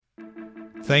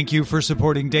Thank you for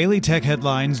supporting Daily Tech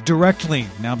Headlines directly.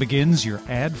 Now begins your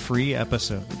ad-free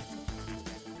episode.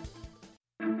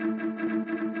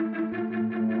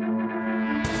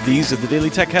 These are the Daily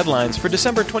Tech Headlines for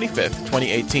December 25th,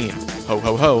 2018. Ho,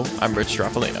 ho, ho, I'm Rich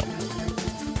Straffolino.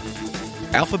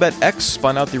 Alphabet X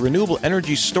spun out the renewable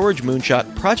energy storage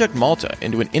moonshot Project Malta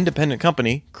into an independent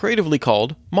company creatively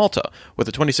called Malta, with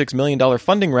a $26 million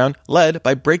funding round led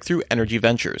by Breakthrough Energy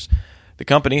Ventures. The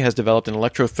company has developed an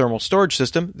electrothermal storage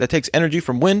system that takes energy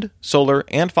from wind, solar,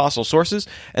 and fossil sources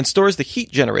and stores the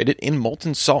heat generated in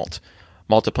molten salt.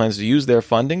 Malta plans to use their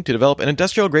funding to develop an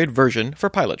industrial-grade version for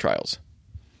pilot trials.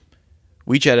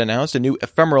 WeChat announced a new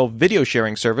ephemeral video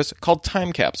sharing service called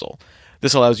Time Capsule.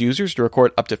 This allows users to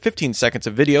record up to 15 seconds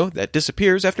of video that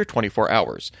disappears after 24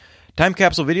 hours. Time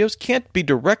capsule videos can't be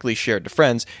directly shared to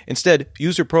friends. Instead,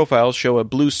 user profiles show a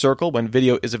blue circle when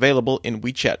video is available in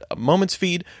WeChat Moments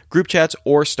feed, group chats,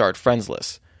 or Start Friends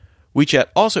lists. WeChat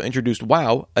also introduced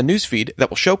Wow, a newsfeed that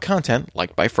will show content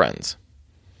liked by friends.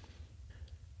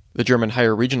 The German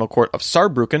Higher Regional Court of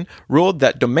Saarbrücken ruled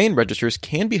that domain registers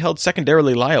can be held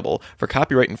secondarily liable for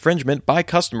copyright infringement by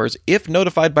customers if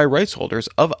notified by rights holders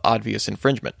of obvious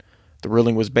infringement. The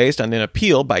ruling was based on an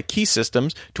appeal by Key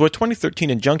Systems to a 2013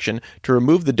 injunction to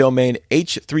remove the domain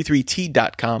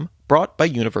h33t.com brought by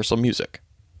Universal Music.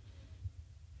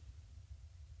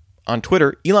 On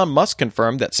Twitter, Elon Musk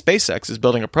confirmed that SpaceX is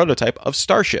building a prototype of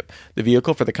Starship, the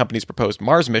vehicle for the company's proposed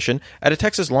Mars mission, at a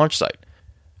Texas launch site.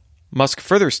 Musk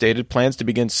further stated plans to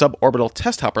begin suborbital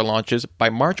test hopper launches by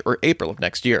March or April of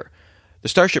next year. The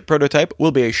Starship prototype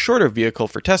will be a shorter vehicle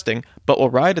for testing, but will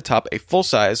ride atop a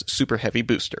full-size Super Heavy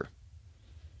booster.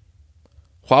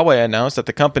 Huawei announced that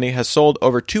the company has sold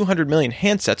over 200 million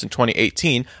handsets in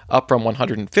 2018, up from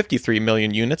 153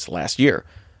 million units last year.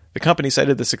 The company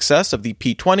cited the success of the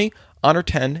P20, Honor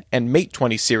 10, and Mate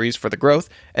 20 series for the growth,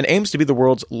 and aims to be the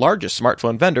world's largest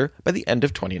smartphone vendor by the end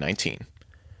of 2019.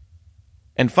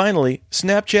 And finally,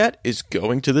 Snapchat is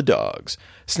going to the dogs.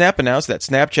 Snap announced that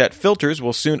Snapchat filters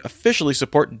will soon officially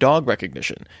support dog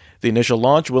recognition. The initial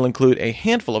launch will include a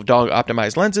handful of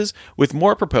dog-optimized lenses, with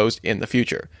more proposed in the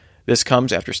future. This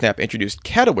comes after Snap introduced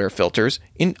cat-aware filters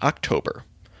in October.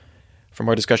 For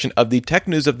more discussion of the tech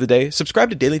news of the day, subscribe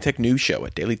to Daily Tech News Show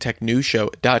at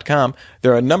dailytechnewsshow.com.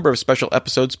 There are a number of special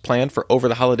episodes planned for over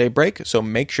the holiday break, so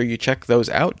make sure you check those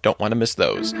out. Don't want to miss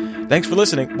those. Thanks for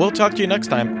listening. We'll talk to you next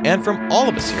time. And from all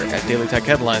of us here at Daily Tech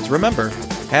Headlines, remember,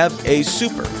 have a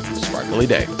super sparkly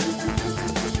day.